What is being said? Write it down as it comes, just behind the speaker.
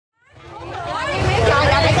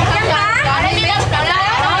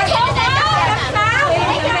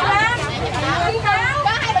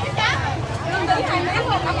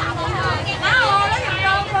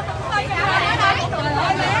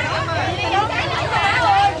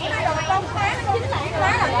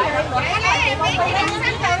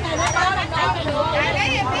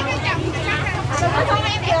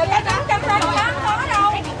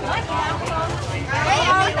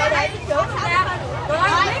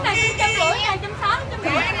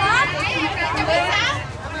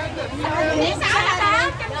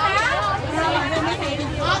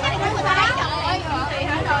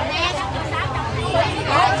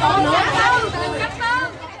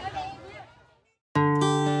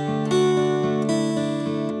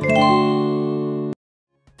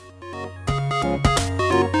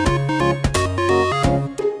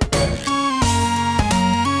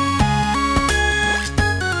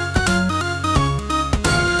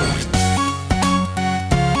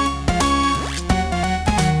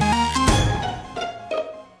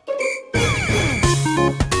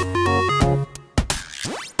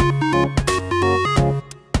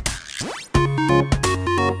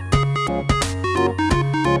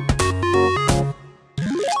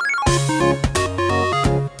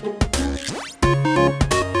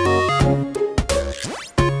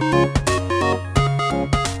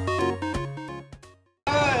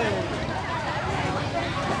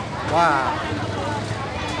Wow.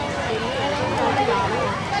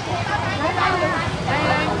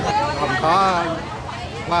 Còn có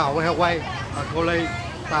Hoa hậu heo quay, cô Ly,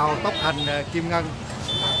 tàu tốc hành Kim Ngân,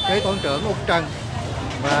 kế toán trưởng Úc Trân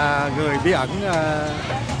và người bí ẩn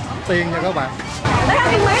Tiên nha các bạn.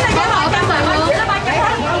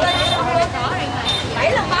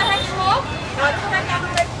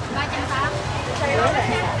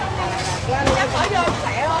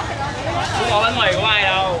 Không có bánh mì của ai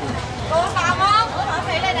đâu.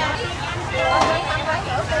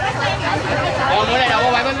 Bữa nay đâu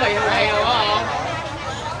có bán bánh mì hay đâu có không?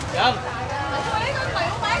 Không.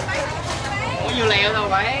 Có nhiều leo đâu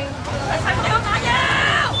bán.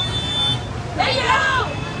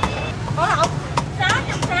 Có không?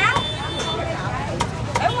 660.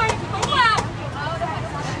 Để nguyên đúng không?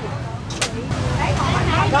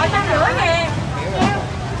 Rồi 150 ngàn.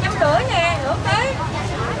 150 ngàn, nửa ký.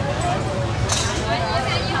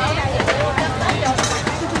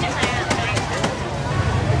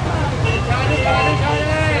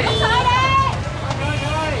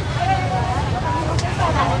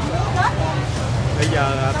 Bây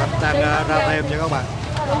giờ thịt đang ra thêm nha các bạn,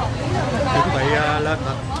 chuẩn bị lên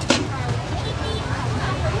thịt.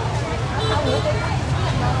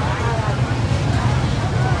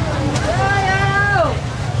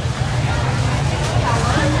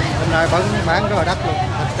 Hôm nay bán rất là đắt luôn,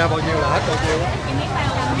 thịt ra bao nhiêu là hết bao nhiêu.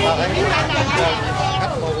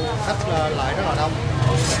 Khách lại rất là đông,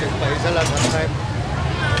 chuẩn bị sẽ lên thịt thêm.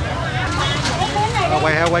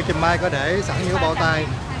 Quầy heo quay Kim Mai có để sẵn những bao tay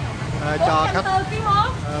cho khách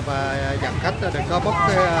và dặn khách đừng có bóc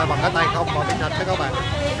bằng cái tay không mà miếng thịt đó các bạn.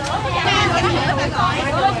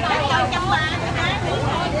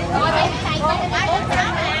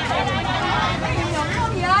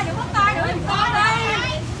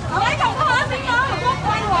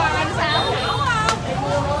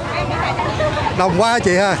 Đồng quá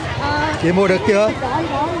chị ha. Chị mua được chưa?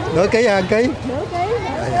 Nửa ký hay 1 ký? Nửa ký.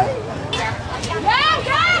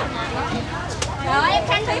 Rồi em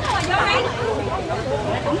khăn tiếp rồi vô đây.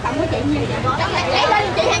 Cũng cộng với chị nhiều vậy. Lấy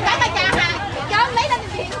lên chị hàng cái ba cha hà. Chớm lấy lên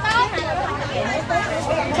chị con.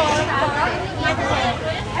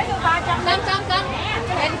 Cân.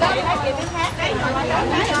 Em cân hai ký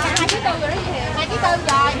tư rồi đó gì? 2 ký 4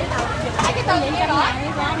 rồi. 2 ký 4 vậy rồi.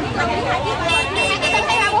 2 ký 4 thấy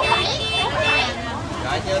 347.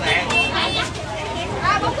 Rồi chưa nè.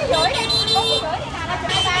 4 ký rưỡi đi. 4 ký rưỡi đi nào là cho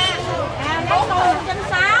ta. 4 ký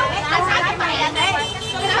 160. 6 mày anh đi.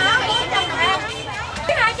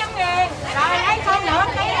 200 ngàn. Rồi lấy con nửa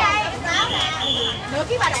ký đây. Nửa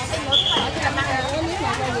ký 3 độ đi, nửa ký 3 độ chị làm ăn.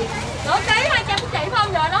 Nửa ký 200 của chị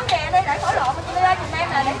không, giờ nói nhẹ đi để khỏi lộn mà chị đi ra chị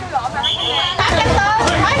em là để tôi lộn là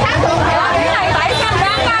 840. Mới 840. Cái này 700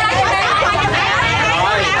 ra coi lấy chị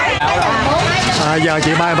em. Giờ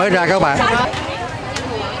chị Mai mới ra các bạn.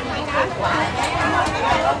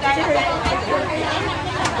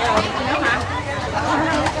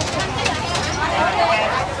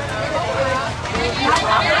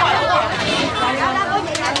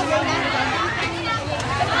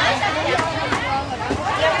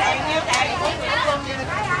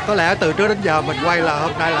 Có lẽ từ trước đến giờ mình quay là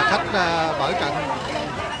hôm nay là khách mở trận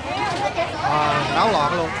náo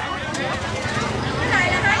loạn luôn. Cái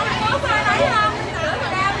này là 21 thôi lấy không?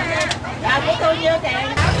 Dạ của tôi nhiêu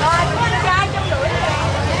tiền? Rồi của anh trai 150 ngàn.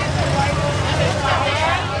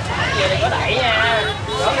 Vậy đừng có đẩy nha.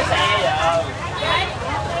 Rớt cái xe giờ.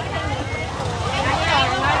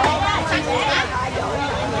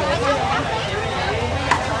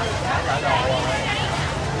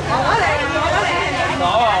 Có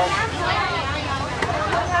không?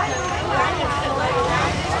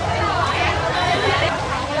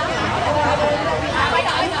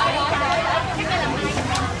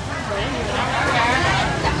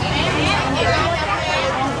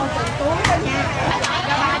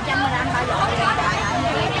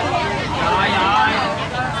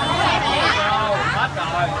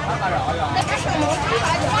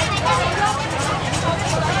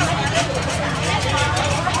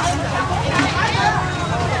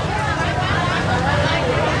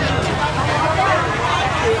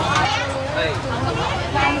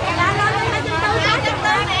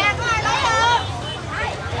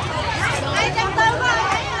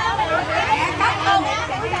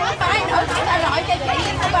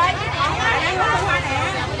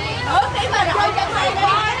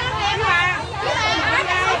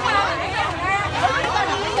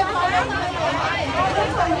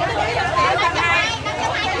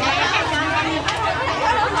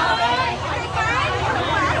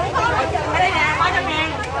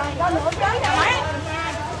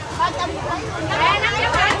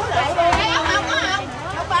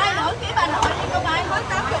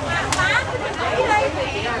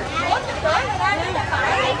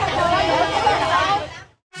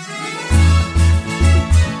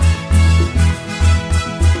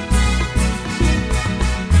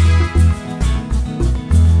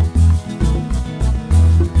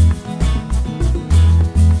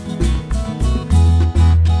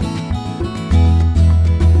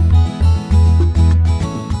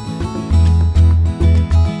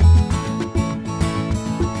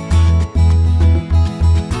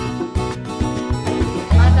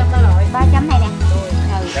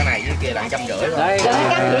 Đây.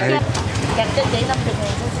 Cắt cho chị 50.000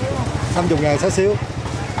 xíu xíu không? 50.000 xíu xíu.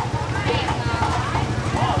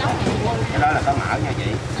 Cái đó là có mỡ nha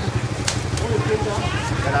chị.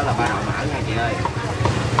 Cái đó là 3 độ mỡ nha chị ơi.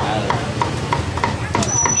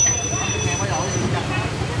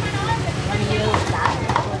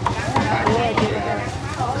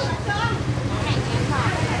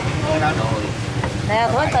 Cái đó đùi. Nè,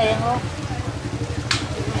 thối tiền luôn.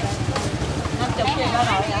 50 gì đó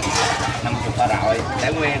rồi hả? 50 ba rồi,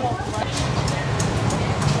 để nguyên.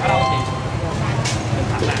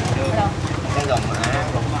 Cái gồm mã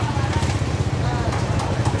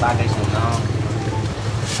 3 cây sườn non.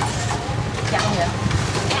 Chặt không vậy?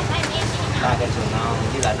 3 cây sườn non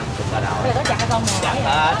với lại 50 ba đậu. Cái đó chặt không rồi? Chặt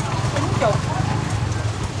hết. 90.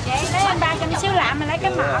 Chị lấy anh 300 xíu lạm mà lấy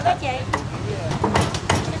cái mỡ đó chị.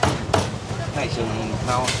 Cái sườn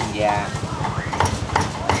non, sườn già.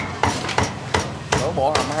 Nửa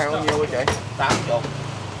bộ hầm hai bao nhiêu hả chị? 80.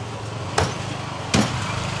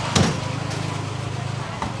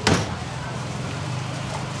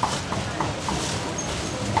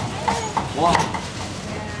 Mua không?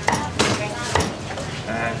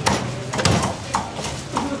 À.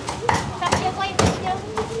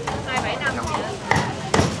 275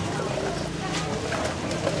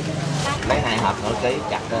 Lấy 2 hộp nửa ký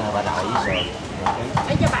chặt ba đậu với sườn.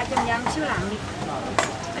 lấy cho 300 xíu lạm đi.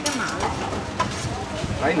 Lấy cái mỡ.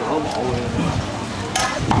 Lấy nửa bộ.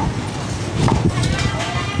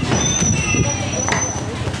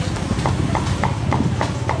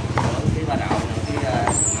 Cái ba đậu cái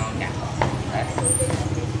ngon chặt. Đấy.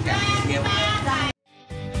 Chặt kêu.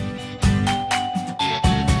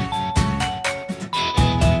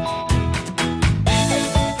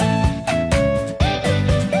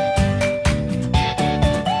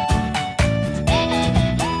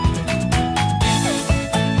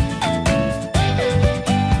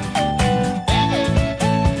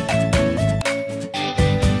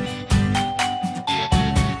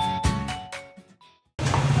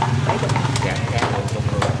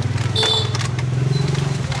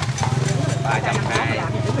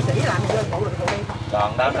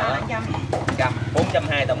 Còn đó nữa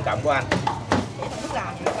 420 tổng cộng của anh.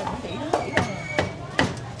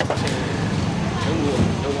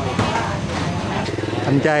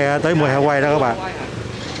 Anh trai tới mùa heo quay đó các bạn,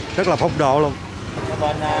 rất là phong độ luôn.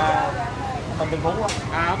 Bên Tân Phú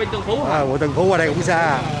á. Bên Tân Phú À, của Tân Phú qua đây cũng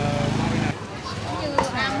xa. Như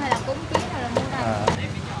ăn hay là cúng kiến hay là mua đây.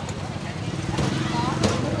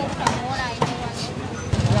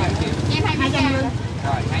 Mua đây. Em 200 luôn.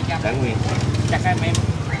 Rồi 200 để nguyên. Chắc em 2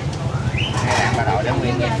 đàn ba đậu để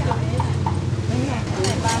nguyên nha.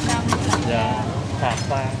 Dạ. Phạt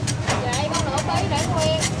ba. Dạ em có nửa ký để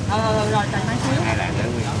nguyên. Rồi tặng bán xíu. 2 đàn để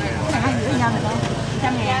nguyên. Cái này giữ nhau được không?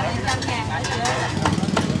 100.000.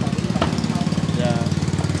 Dạ.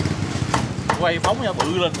 Quay phóng nha,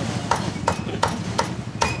 bự lên.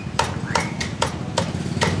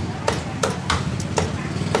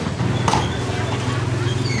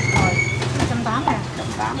 Rồi, 180 nè.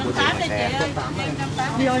 180 của chị xe.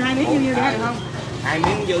 Đi ơi 2 miếng nhiêu được không? 2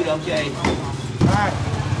 miếng dư được chị.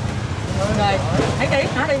 Rồi, thấy ký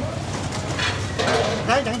nói đi.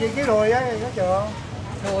 Thấy chẳng gì cái đùi á, nó chưa.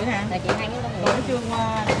 Đùi nè. Là chị 2 miếng đó. Rồi nó chưa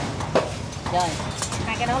qua. Rồi,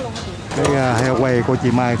 2 cái đó luôn đó chị. Cái heo quay của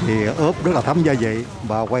chị Mai thì ướp rất là thấm gia vị,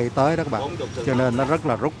 bà quay tới đó các bạn, cho nên nó rất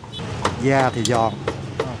là rút, da thì giòn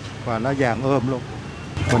và nó vàng luôn.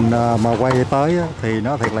 Mình mà quay tới thì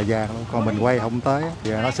nó thiệt là vàng luôn, còn mình quay không tới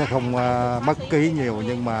thì nó sẽ không mất ký nhiều,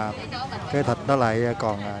 nhưng mà cái thịt nó lại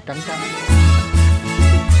còn trắng trắng.